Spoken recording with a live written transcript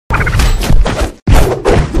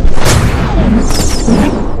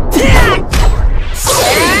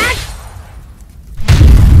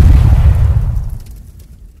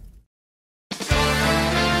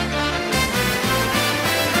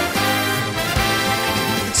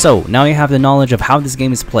So now you have the knowledge of how this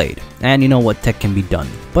game is played, and you know what tech can be done,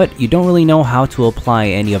 but you don't really know how to apply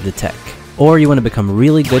any of the tech. Or you want to become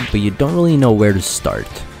really good but you don't really know where to start,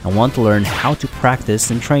 and want to learn how to practice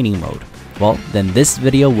in training mode. Well, then this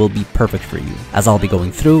video will be perfect for you, as I'll be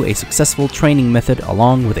going through a successful training method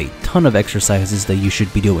along with a ton of exercises that you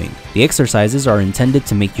should be doing. The exercises are intended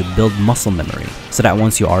to make you build muscle memory, so that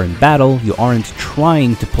once you are in battle, you aren't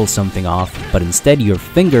trying to pull something off, but instead your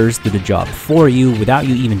fingers do the job for you without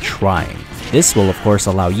you even trying. This will of course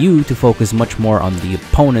allow you to focus much more on the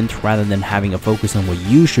opponent rather than having a focus on what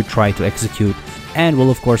you should try to execute, and will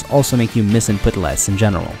of course also make you miss input less in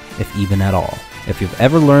general, if even at all. If you've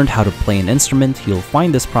ever learned how to play an instrument, you'll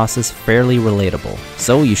find this process fairly relatable,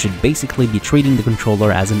 so you should basically be treating the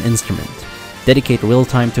controller as an instrument. Dedicate real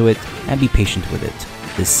time to it, and be patient with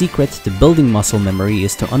it. The secret to building muscle memory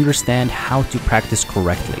is to understand how to practice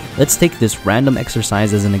correctly. Let's take this random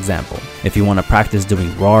exercise as an example. If you want to practice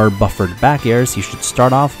doing raw buffered back airs, you should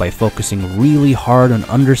start off by focusing really hard on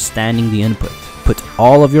understanding the input. Put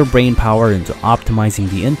all of your brain power into optimizing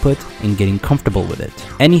the input and getting comfortable with it.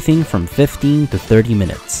 Anything from 15 to 30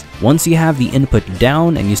 minutes. Once you have the input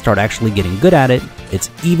down and you start actually getting good at it, it's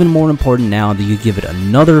even more important now that you give it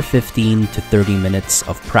another 15 to 30 minutes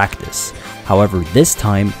of practice. However, this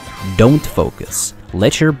time, don't focus.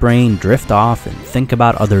 Let your brain drift off and think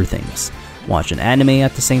about other things. Watch an anime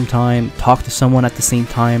at the same time, talk to someone at the same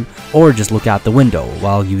time, or just look out the window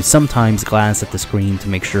while you sometimes glance at the screen to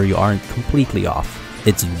make sure you aren't completely off.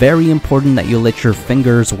 It's very important that you let your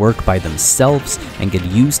fingers work by themselves and get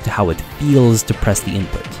used to how it feels to press the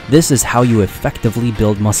input. This is how you effectively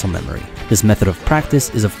build muscle memory. This method of practice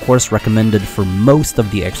is of course recommended for most of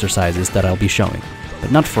the exercises that I'll be showing,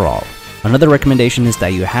 but not for all. Another recommendation is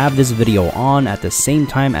that you have this video on at the same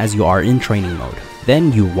time as you are in training mode.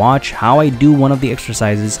 Then you watch how I do one of the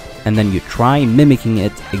exercises, and then you try mimicking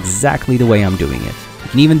it exactly the way I'm doing it. You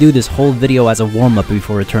can even do this whole video as a warm-up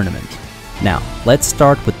before a tournament. Now, let's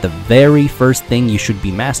start with the very first thing you should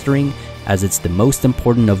be mastering, as it's the most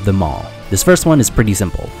important of them all. This first one is pretty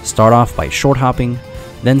simple. Start off by short hopping,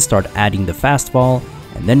 then start adding the fastfall,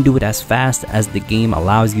 and then do it as fast as the game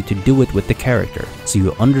allows you to do it with the character, so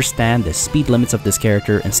you understand the speed limits of this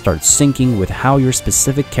character and start syncing with how your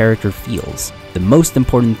specific character feels. The most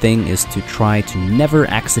important thing is to try to never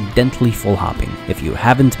accidentally full hopping. If you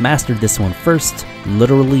haven't mastered this one first,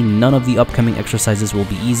 literally none of the upcoming exercises will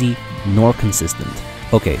be easy nor consistent.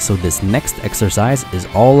 Okay, so this next exercise is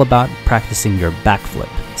all about practicing your backflip,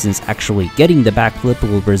 since actually getting the backflip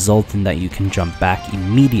will result in that you can jump back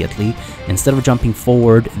immediately instead of jumping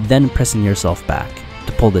forward then pressing yourself back.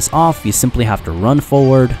 To pull this off, you simply have to run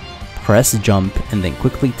forward, press jump, and then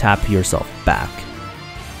quickly tap yourself back.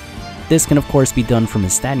 This can of course be done from a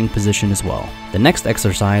standing position as well. The next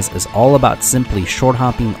exercise is all about simply short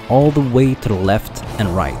hopping all the way to the left and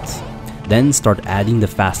right. Then start adding the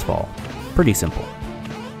fastfall. Pretty simple.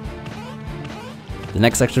 The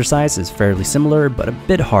next exercise is fairly similar but a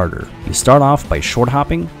bit harder. You start off by short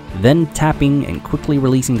hopping, then tapping and quickly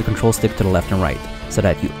releasing the control stick to the left and right, so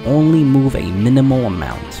that you only move a minimal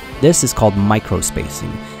amount. This is called micro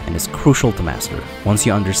spacing and is crucial to master. Once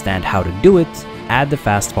you understand how to do it, add the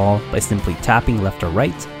fastfall by simply tapping left or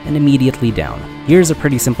right and immediately down. Here's a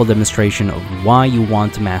pretty simple demonstration of why you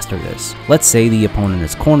want to master this. Let's say the opponent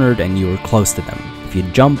is cornered and you are close to them. If you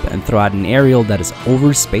jump and throw out an aerial that is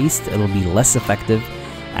overspaced, it'll be less effective,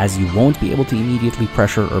 as you won't be able to immediately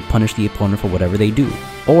pressure or punish the opponent for whatever they do,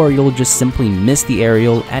 or you'll just simply miss the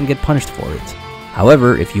aerial and get punished for it.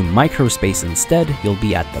 However, if you microspace instead, you'll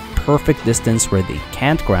be at the perfect distance where they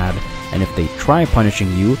can't grab, and if they try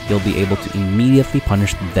punishing you, you'll be able to immediately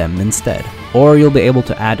punish them instead. Or you'll be able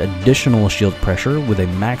to add additional shield pressure with a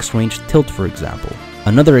max range tilt, for example.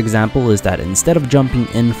 Another example is that instead of jumping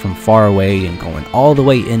in from far away and going all the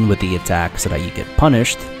way in with the attack so that you get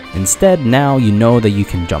punished, instead now you know that you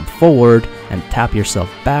can jump forward and tap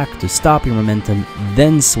yourself back to stop your momentum,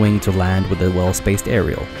 then swing to land with a well-spaced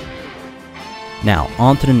aerial. Now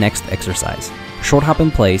on to the next exercise. Short hop in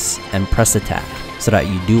place and press attack, so that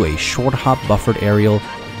you do a short hop buffered aerial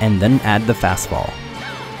and then add the fastfall.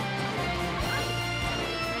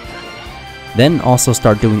 Then also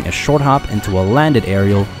start doing a short hop into a landed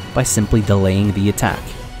aerial by simply delaying the attack.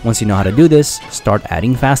 Once you know how to do this, start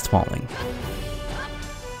adding fast falling.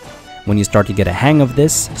 When you start to get a hang of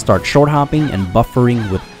this, start short hopping and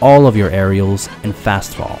buffering with all of your aerials and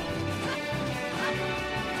fast fall.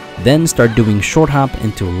 Then start doing short hop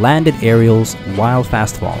into landed aerials while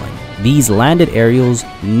fast falling. These landed aerials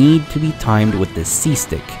need to be timed with the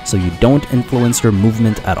C-stick so you don't influence your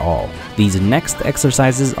movement at all. These next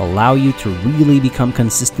exercises allow you to really become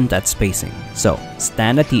consistent at spacing. So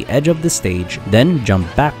stand at the edge of the stage, then jump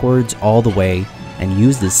backwards all the way and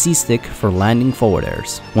use the C-stick for landing forward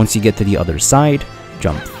airs. Once you get to the other side,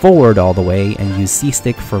 jump forward all the way and use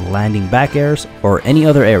C-stick for landing back airs or any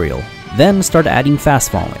other aerial. Then start adding fast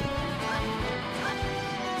falling.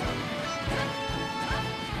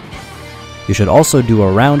 You should also do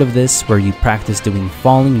a round of this where you practice doing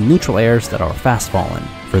falling neutral airs that are fast fallen.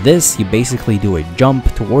 For this, you basically do a jump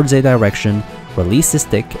towards a direction, release the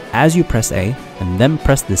stick as you press A, and then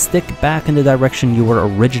press the stick back in the direction you were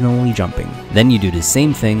originally jumping. Then you do the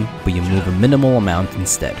same thing, but you move a minimal amount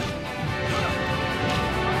instead.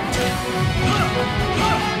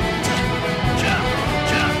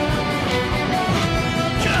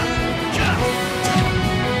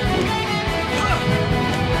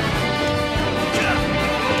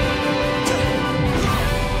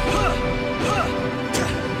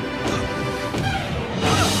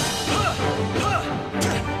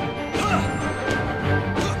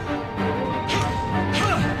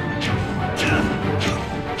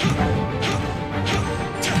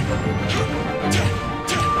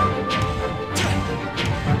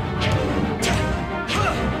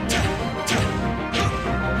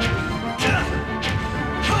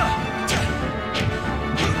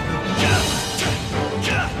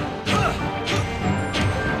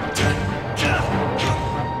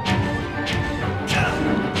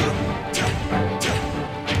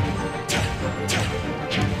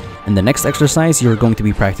 In the next exercise, you're going to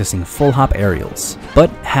be practicing full hop aerials, but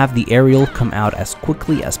have the aerial come out as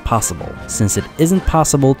quickly as possible. Since it isn't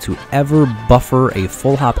possible to ever buffer a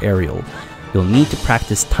full hop aerial, you'll need to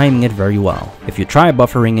practice timing it very well. If you try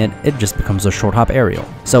buffering it, it just becomes a short hop aerial.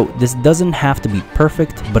 So this doesn't have to be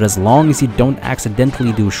perfect, but as long as you don't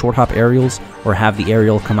accidentally do short hop aerials or have the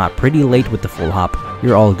aerial come out pretty late with the full hop,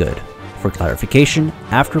 you're all good. For clarification,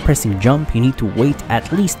 after pressing jump, you need to wait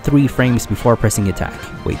at least 3 frames before pressing attack.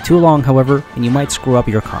 Wait too long, however, and you might screw up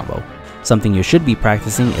your combo. Something you should be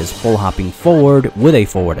practicing is full hopping forward with a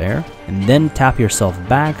forward air, and then tap yourself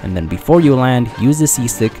back, and then before you land, use the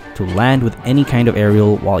C-stick to land with any kind of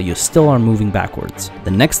aerial while you still are moving backwards.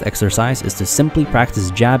 The next exercise is to simply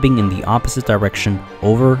practice jabbing in the opposite direction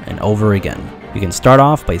over and over again. You can start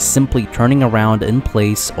off by simply turning around in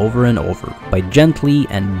place over and over, by gently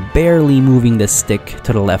and barely moving the stick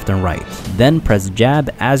to the left and right. Then press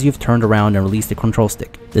jab as you've turned around and release the control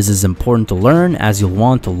stick. This is important to learn as you'll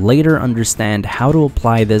want to later understand how to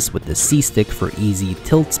apply this with the C-stick for easy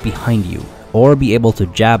tilts behind you, or be able to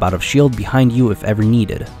jab out of shield behind you if ever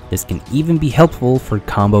needed. This can even be helpful for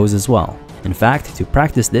combos as well. In fact, to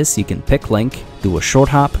practice this, you can pick Link, do a short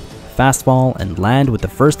hop, fast fall, and land with the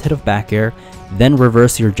first hit of back air, then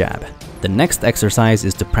reverse your jab. The next exercise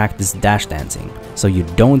is to practice dash dancing, so you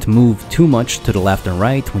don't move too much to the left and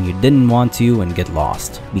right when you didn't want to and get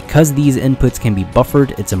lost. Because these inputs can be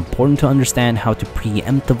buffered, it's important to understand how to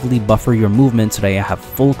preemptively buffer your movement so that you have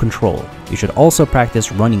full control. You should also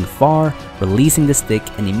practice running far, releasing the stick,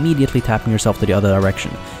 and immediately tapping yourself to the other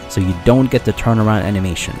direction, so you don't get the turnaround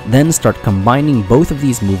animation. Then start combining both of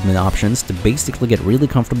these movement options to basically get really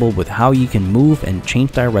comfortable with how you can move and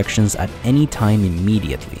change directions at any time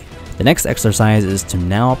immediately. The next exercise is to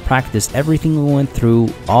now practice everything we went through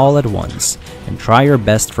all at once, and try your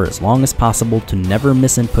best for as long as possible to never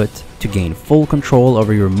miss input, to gain full control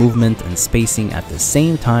over your movement and spacing at the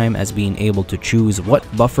same time as being able to choose what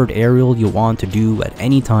buffered aerial you want to do at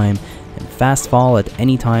any time, and fast fall at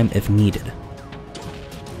any time if needed.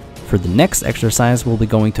 For the next exercise, we'll be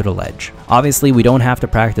going to the ledge. Obviously, we don't have to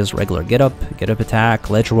practice regular get up attack,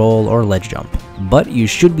 ledge roll, or ledge jump. But you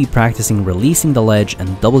should be practicing releasing the ledge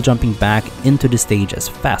and double jumping back into the stage as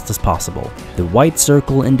fast as possible. The white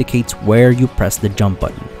circle indicates where you press the jump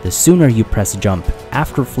button. The sooner you press jump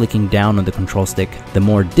after flicking down on the control stick, the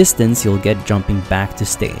more distance you'll get jumping back to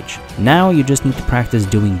stage. Now you just need to practice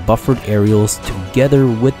doing buffered aerials together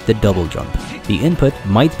with the double jump. The input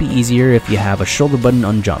might be easier if you have a shoulder button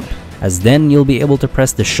on jump, as then you'll be able to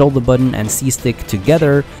press the shoulder button and C-stick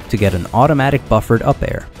together to get an automatic buffered up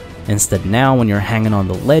air. Instead, now when you're hanging on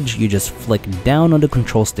the ledge, you just flick down on the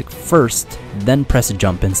control stick first, then press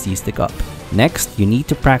jump and C-stick up. Next, you need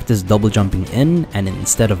to practice double jumping in, and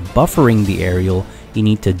instead of buffering the aerial, you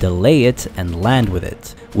need to delay it and land with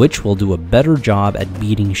it, which will do a better job at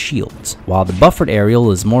beating shields, while the buffered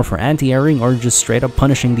aerial is more for anti-airing or just straight up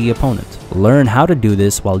punishing the opponent. Learn how to do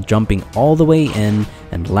this while jumping all the way in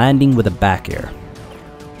and landing with a back air,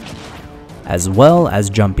 as well as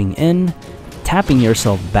jumping in, tapping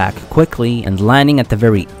yourself back quickly and landing at the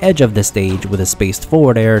very edge of the stage with a spaced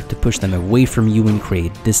forward air to push them away from you and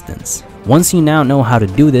create distance. Once you now know how to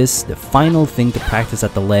do this, the final thing to practice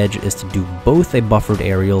at the ledge is to do both a buffered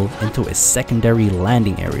aerial into a secondary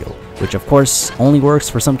landing aerial, which of course only works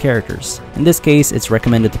for some characters. In this case, it's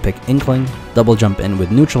recommended to pick Inkling, double jump in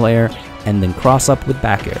with neutral air, and then cross up with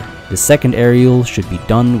back air. The second aerial should be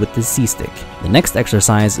done with the C-stick. The next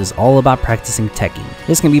exercise is all about practicing teching.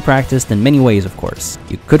 This can be practiced in many ways, of course.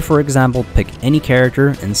 You could, for example, pick any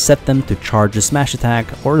character and set them to charge a smash attack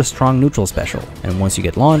or a strong neutral special, and once you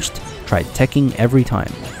get launched, try teching every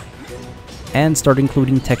time. And start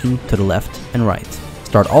including teching to the left and right.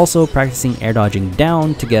 Start also practicing air dodging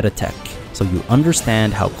down to get a tech, so you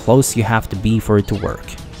understand how close you have to be for it to work.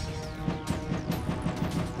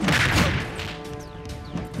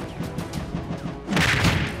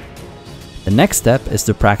 The next step is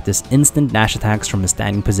to practice instant dash attacks from a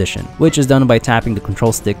standing position, which is done by tapping the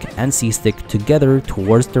control stick and C-stick together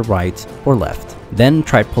towards the right or left. Then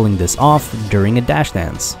try pulling this off during a dash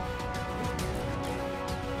dance.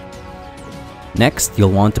 Next,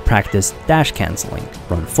 you'll want to practice dash canceling.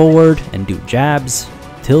 Run forward and do jabs,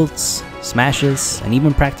 tilts, smashes, and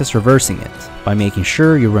even practice reversing it by making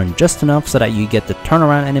sure you run just enough so that you get the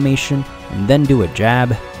turnaround animation and then do a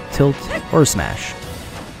jab, tilt, or smash.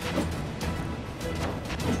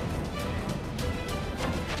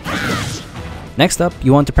 Next up,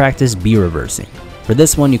 you want to practice B reversing. For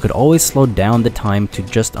this one, you could always slow down the time to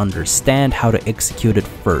just understand how to execute it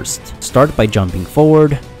first. Start by jumping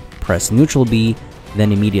forward, press neutral B,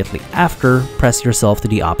 then immediately after, press yourself to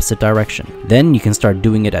the opposite direction. Then you can start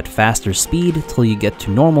doing it at faster speed till you get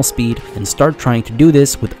to normal speed and start trying to do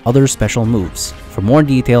this with other special moves. For more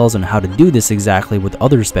details on how to do this exactly with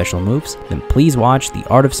other special moves, then please watch the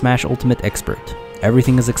Art of Smash Ultimate Expert.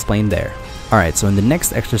 Everything is explained there. Alright, so in the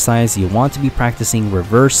next exercise, you want to be practicing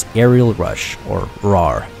Reverse Aerial Rush, or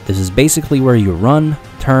RAR. This is basically where you run,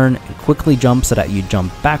 turn, and quickly jump so that you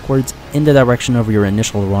jump backwards in the direction of your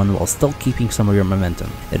initial run while still keeping some of your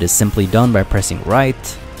momentum. It is simply done by pressing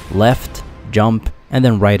right, left, jump, and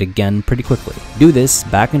then right again pretty quickly. Do this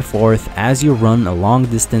back and forth as you run a long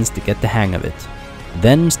distance to get the hang of it.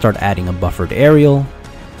 Then start adding a buffered aerial.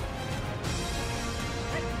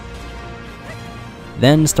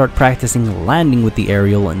 Then start practicing landing with the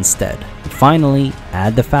aerial instead. And finally,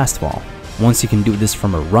 add the fastfall. Once you can do this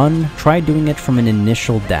from a run, try doing it from an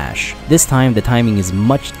initial dash. This time the timing is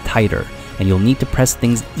much tighter and you'll need to press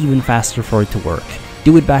things even faster for it to work.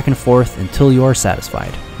 Do it back and forth until you are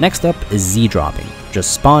satisfied. Next up is Z dropping.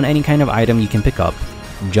 Just spawn any kind of item you can pick up,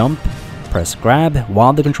 jump, press grab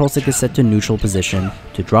while the control stick is set to neutral position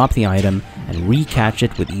to drop the item and re-catch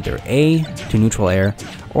it with either A to neutral air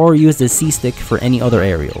or use the C stick for any other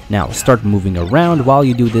aerial. Now start moving around while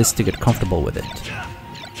you do this to get comfortable with it.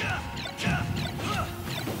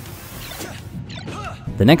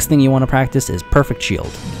 The next thing you want to practice is Perfect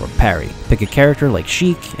Shield, or Parry. Pick a character like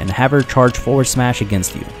Sheik and have her charge forward smash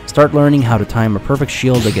against you. Start learning how to time a Perfect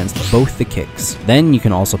Shield against both the kicks. Then you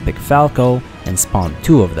can also pick Falco and spawn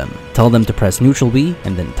 2 of them. Tell them to press neutral B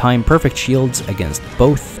and then time Perfect Shields against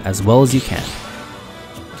both as well as you can.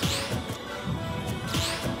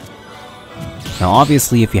 Now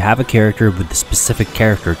obviously if you have a character with the specific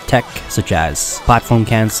character tech, such as platform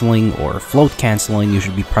cancelling or float cancelling, you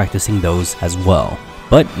should be practicing those as well.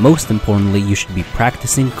 But most importantly, you should be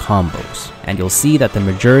practicing combos. And you'll see that the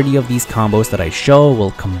majority of these combos that I show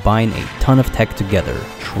will combine a ton of tech together.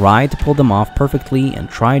 Try to pull them off perfectly and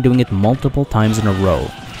try doing it multiple times in a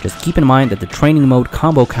row. Just keep in mind that the training mode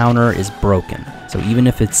combo counter is broken. So even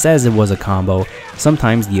if it says it was a combo,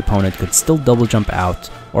 sometimes the opponent could still double jump out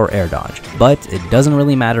or air dodge. But it doesn't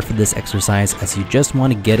really matter for this exercise as you just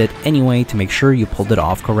want to get it anyway to make sure you pulled it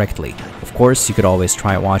off correctly. Of course, you could always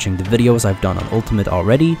try watching the videos I've done on Ultimate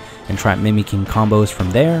already and try mimicking combos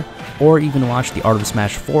from there, or even watch the Art of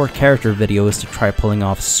Smash 4 character videos to try pulling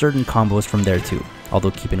off certain combos from there too.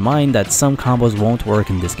 Although keep in mind that some combos won't work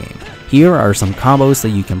in this game. Here are some combos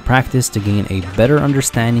that you can practice to gain a better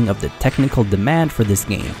understanding of the technical demand for this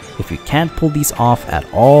game. If you can't pull these off at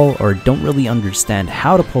all or don't really understand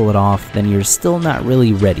how to pull it off, then you're still not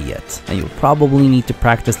really ready yet, and you'll probably need to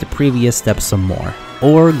practice the previous steps some more.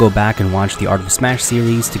 Or go back and watch the Art of Smash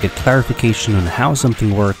series to get clarification on how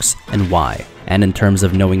something works and why. And in terms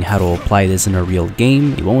of knowing how to apply this in a real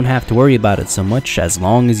game, you won't have to worry about it so much as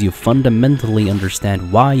long as you fundamentally understand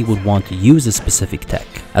why you would want to use a specific tech.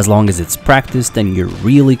 As long as it's practiced and you're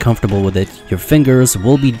really comfortable with it, your fingers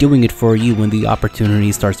will be doing it for you when the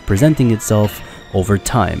opportunity starts presenting itself over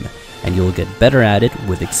time, and you'll get better at it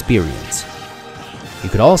with experience. You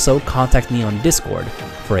could also contact me on Discord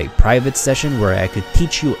for a private session where I could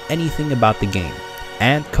teach you anything about the game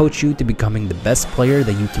and coach you to becoming the best player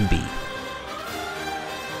that you can be.